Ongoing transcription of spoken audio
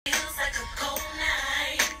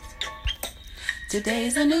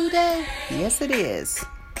Today's a new day. Yes, it is.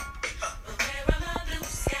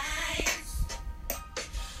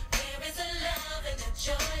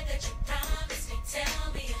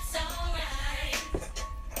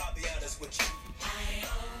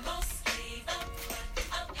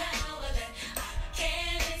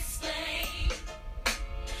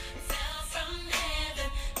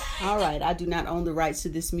 All right, I do not own the rights to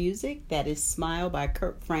this music. That is Smile by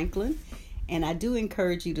Kirk Franklin. And I do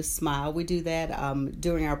encourage you to smile. We do that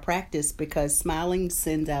during our practice because smiling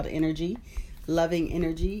sends out energy, loving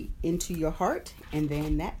energy into your heart. And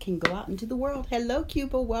then that can go out into the world. Hello,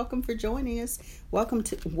 Cuba. Welcome for joining us. Welcome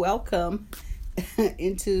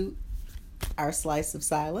into our Slice of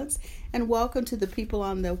Silence. And welcome to the people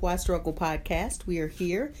on the Why Struggle podcast. We are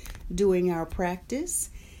here doing our practice.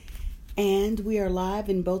 And we are live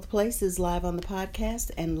in both places, live on the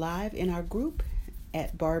podcast and live in our group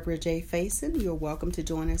at Barbara J. Faison. You're welcome to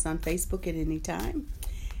join us on Facebook at any time.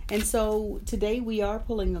 And so today we are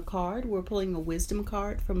pulling a card. We're pulling a wisdom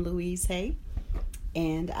card from Louise Hay.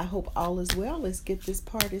 And I hope all is well. Let's get this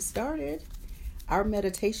party started. Our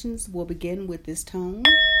meditations will begin with this tone.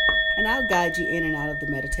 And I'll guide you in and out of the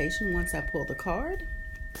meditation once I pull the card.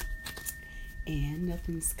 And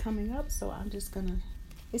nothing's coming up, so I'm just going to...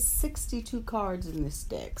 It's 62 cards in this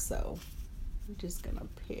deck, so I'm just going to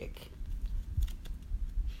pick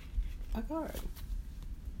a card.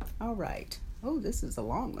 All right. Oh, this is a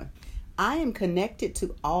long one. I am connected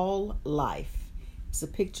to all life. It's a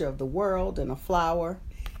picture of the world and a flower.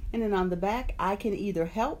 And then on the back, I can either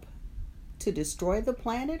help to destroy the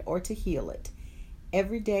planet or to heal it.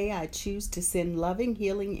 Every day I choose to send loving,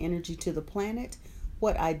 healing energy to the planet.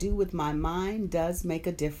 What I do with my mind does make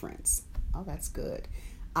a difference. Oh, that's good.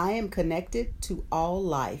 I am connected to all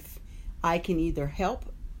life. I can either help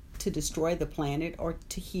to destroy the planet or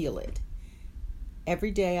to heal it.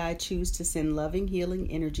 Every day I choose to send loving, healing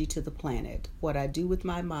energy to the planet. What I do with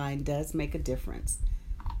my mind does make a difference.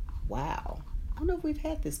 Wow. I don't know if we've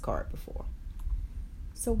had this card before.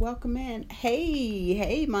 So welcome in.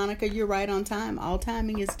 Hey, Monica, you're right on time. All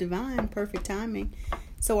timing is divine. Perfect timing.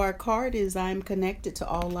 So our card is I'm connected to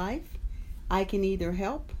all life. I can either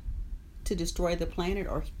help to destroy the planet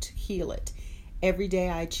or to heal it. Every day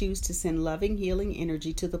I choose to send loving, healing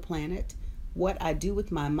energy to the planet. What I do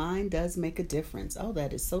with my mind does make a difference. Oh,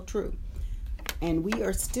 that is so true. And we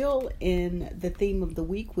are still in the theme of the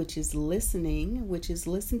week, which is listening, which is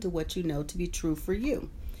listen to what you know to be true for you.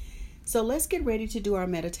 So let's get ready to do our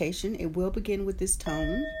meditation. It will begin with this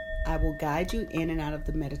tone. I will guide you in and out of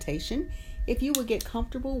the meditation. If you will get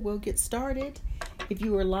comfortable, we'll get started. If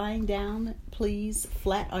you are lying down, please,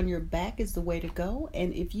 flat on your back is the way to go.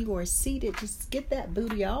 And if you are seated, just get that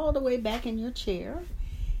booty all the way back in your chair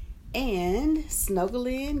and snuggle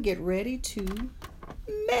in, get ready to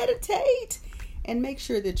meditate. And make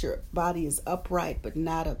sure that your body is upright but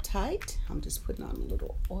not uptight. I'm just putting on a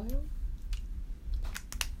little oil.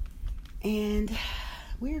 And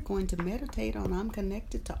we're going to meditate on I'm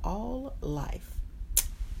connected to all life.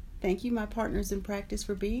 Thank you, my partners in practice,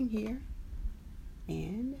 for being here.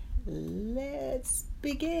 And let's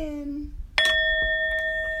begin.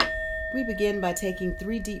 We begin by taking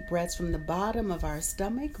 3 deep breaths from the bottom of our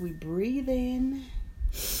stomach. We breathe in,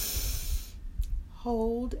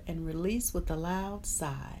 hold, and release with a loud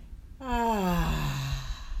sigh.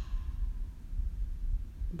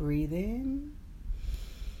 Breathe in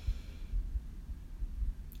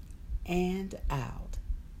and out.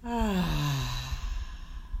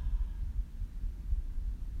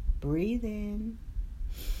 Breathe in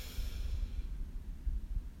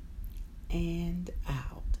and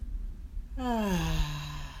out.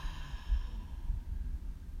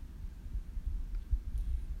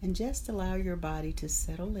 And just allow your body to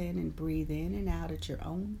settle in and breathe in and out at your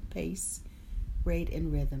own pace, rate,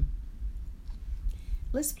 and rhythm.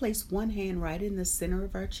 Let's place one hand right in the center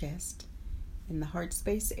of our chest, in the heart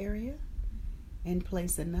space area, and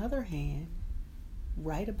place another hand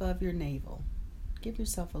right above your navel. Give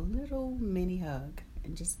yourself a little mini hug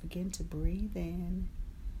and just begin to breathe in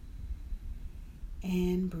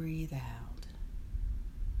and breathe out.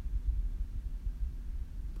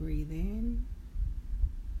 Breathe in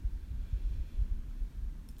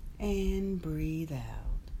and breathe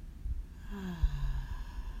out.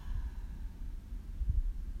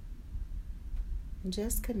 And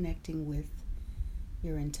just connecting with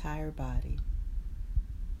your entire body.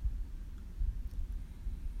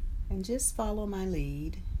 And just follow my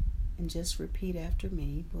lead and just repeat after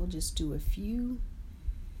me. We'll just do a few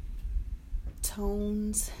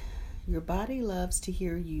tones. Your body loves to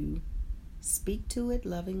hear you speak to it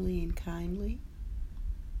lovingly and kindly.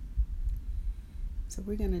 So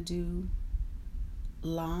we're going to do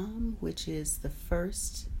Lam, which is the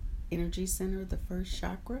first energy center, the first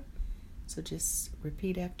chakra. So just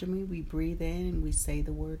repeat after me. We breathe in and we say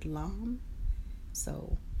the word Lam.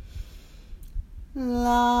 So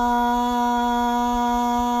Lam.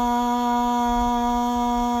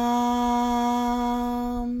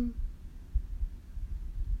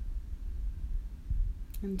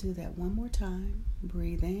 And do that one more time.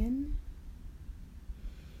 Breathe in.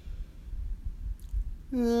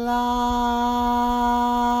 Lam.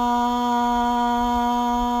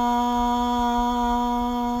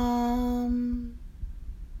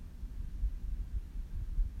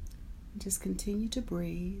 Just continue to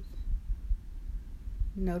breathe.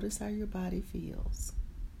 Notice how your body feels.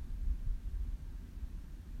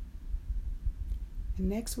 And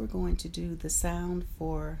next we're going to do the sound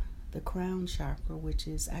for the crown chakra, which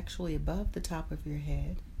is actually above the top of your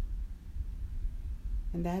head.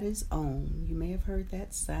 And that is Om. You may have heard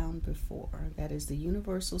that sound before. That is the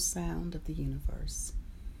universal sound of the universe.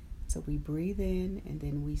 So we breathe in and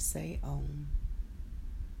then we say Om.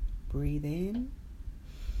 Breathe in.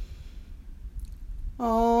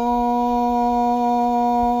 Om.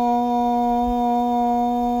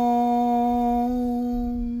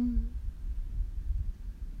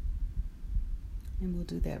 And we'll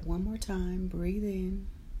do that one more time. Breathe in.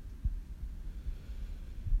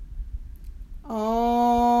 Om.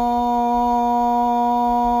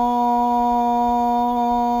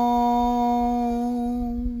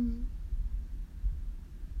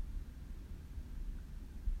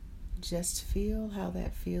 Just feel how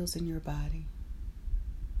that feels in your body.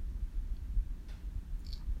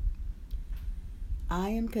 I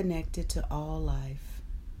am connected to all life.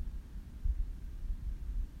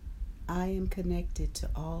 I am connected to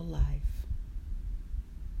all life.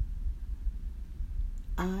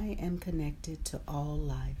 I am connected to all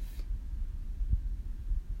life.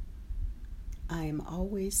 I am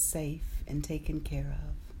always safe and taken care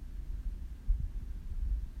of.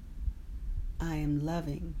 I am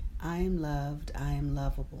loving. I am loved. I am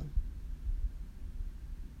lovable.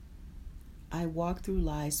 I walk through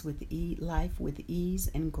life with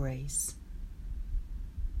ease and grace.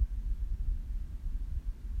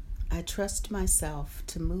 I trust myself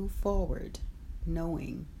to move forward,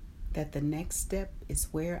 knowing that the next step is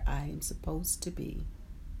where I am supposed to be.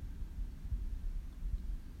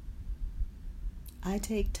 I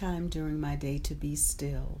take time during my day to be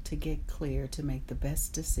still, to get clear, to make the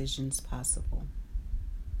best decisions possible.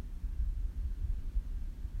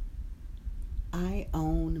 I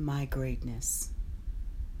own my greatness.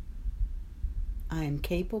 I am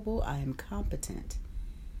capable, I am competent.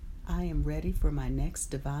 I am ready for my next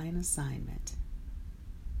divine assignment.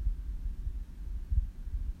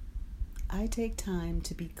 I take time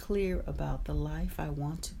to be clear about the life I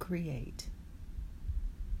want to create.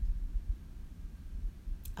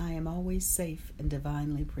 I am always safe and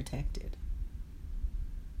divinely protected.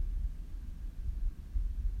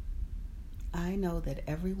 I know that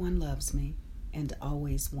everyone loves me and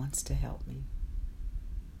always wants to help me.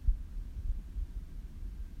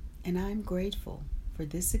 And I'm grateful for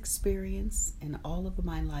this experience and all of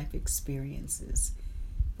my life experiences,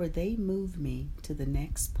 for they move me to the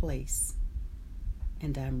next place,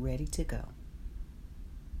 and I'm ready to go.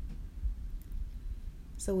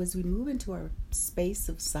 So as we move into our space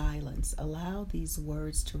of silence, allow these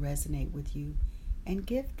words to resonate with you and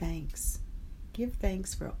give thanks. Give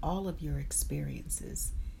thanks for all of your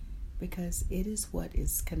experiences, because it is what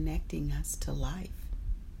is connecting us to life.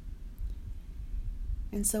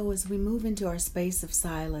 And so as we move into our space of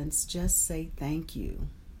silence, just say thank you.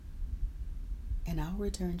 And I'll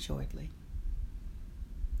return shortly.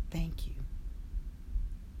 Thank you.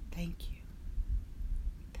 Thank you.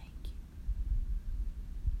 Thank you.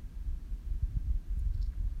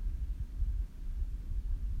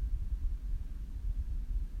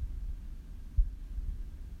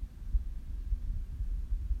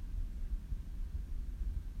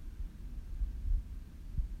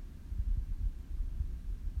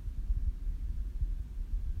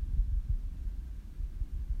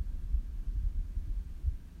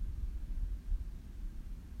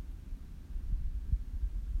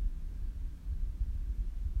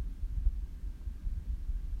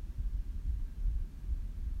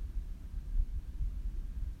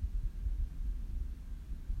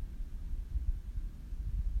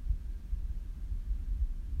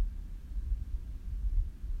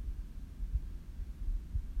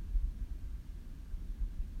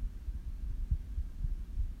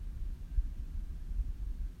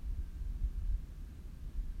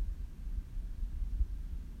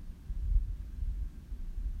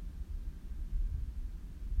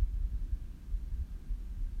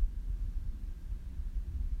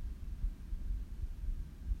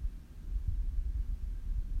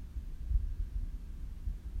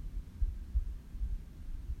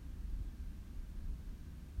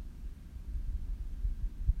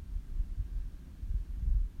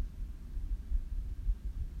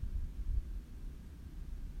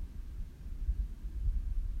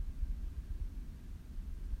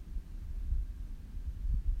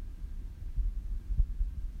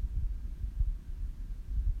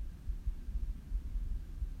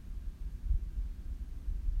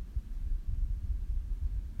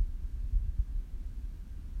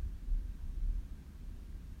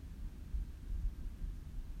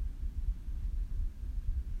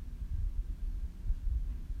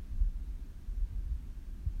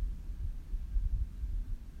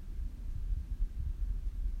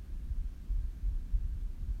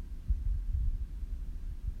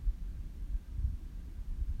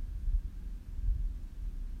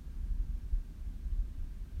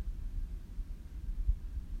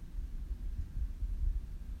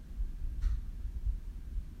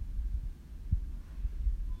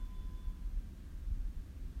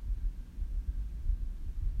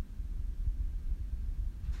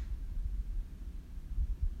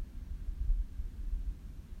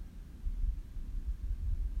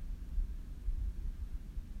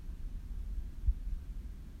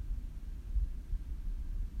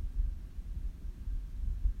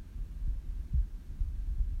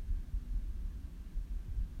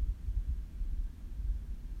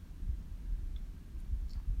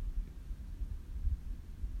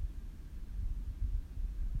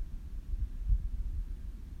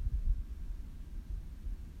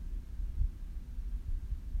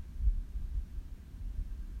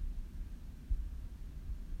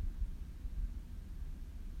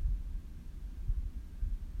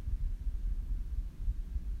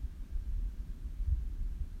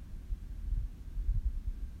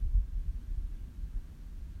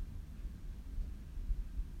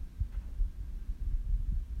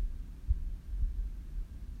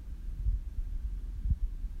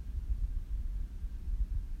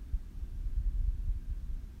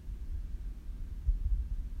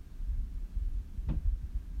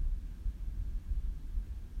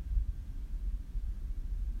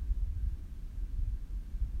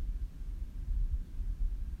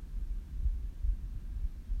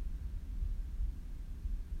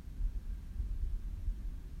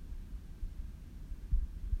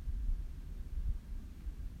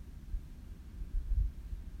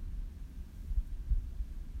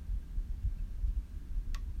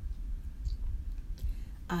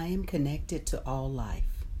 I am connected to all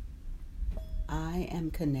life. I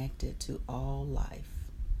am connected to all life.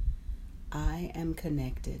 I am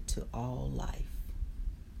connected to all life.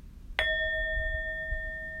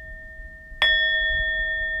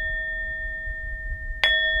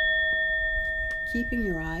 Keeping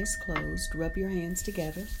your eyes closed, rub your hands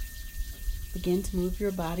together. Begin to move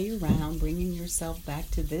your body around, bringing yourself back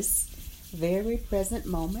to this very present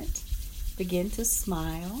moment. Begin to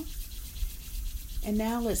smile. And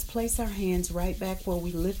now let's place our hands right back where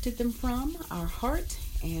we lifted them from, our heart,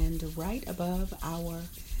 and right above our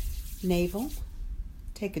navel.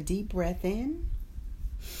 Take a deep breath in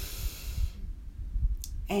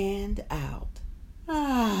and out.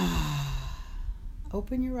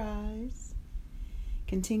 Open your eyes.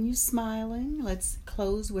 Continue smiling. Let's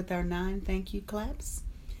close with our 9 thank you claps.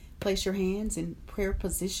 Place your hands in prayer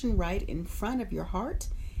position right in front of your heart,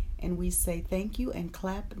 and we say thank you and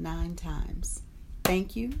clap 9 times.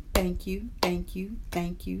 Thank you, thank you, thank you,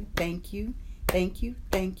 thank you, thank you, thank you,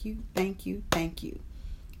 thank you, thank you, thank you.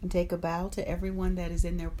 And take a bow to everyone that is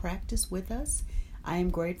in their practice with us. I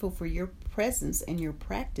am grateful for your presence and your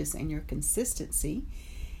practice and your consistency.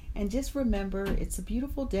 And just remember, it's a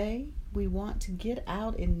beautiful day. We want to get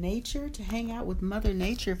out in nature, to hang out with Mother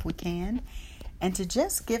Nature if we can, and to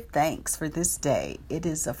just give thanks for this day. It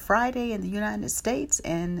is a Friday in the United States,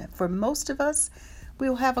 and for most of us,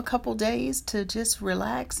 we'll have a couple days to just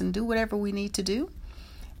relax and do whatever we need to do,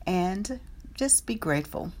 and just be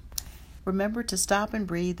grateful. Remember to stop and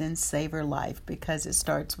breathe and savor life, because it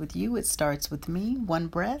starts with you, it starts with me. One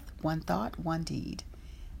breath, one thought, one deed.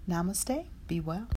 Namaste. Be well.